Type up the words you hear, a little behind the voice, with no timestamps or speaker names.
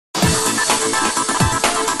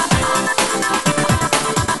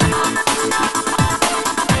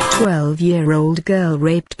12-year-old girl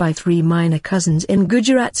raped by 3 minor cousins in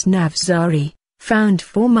Gujarat's Navsari, found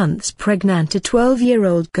 4 months pregnant. A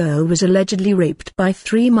 12-year-old girl was allegedly raped by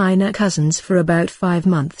 3 minor cousins for about 5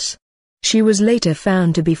 months. She was later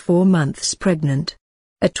found to be 4 months pregnant.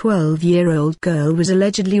 A 12-year-old girl was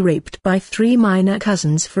allegedly raped by 3 minor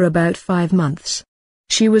cousins for about 5 months.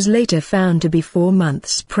 She was later found to be 4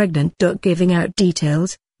 months pregnant. Giving out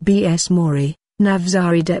details, B.S. Mori,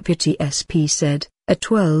 Navsari Deputy SP said, a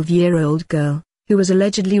 12-year-old girl, who was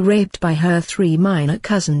allegedly raped by her 3 minor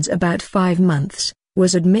cousins about 5 months,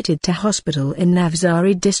 was admitted to hospital in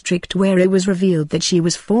Navsari district where it was revealed that she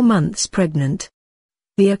was 4 months pregnant.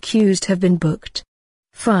 The accused have been booked.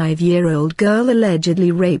 5-year-old girl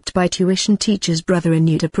allegedly raped by tuition teacher's brother in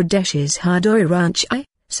Uttar Pradesh's Hardoi ranch.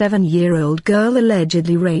 7-year-old girl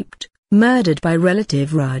allegedly raped, murdered by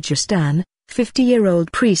relative Rajasthan.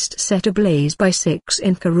 50-year-old priest set ablaze by 6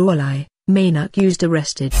 in Karoli, main accused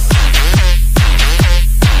arrested.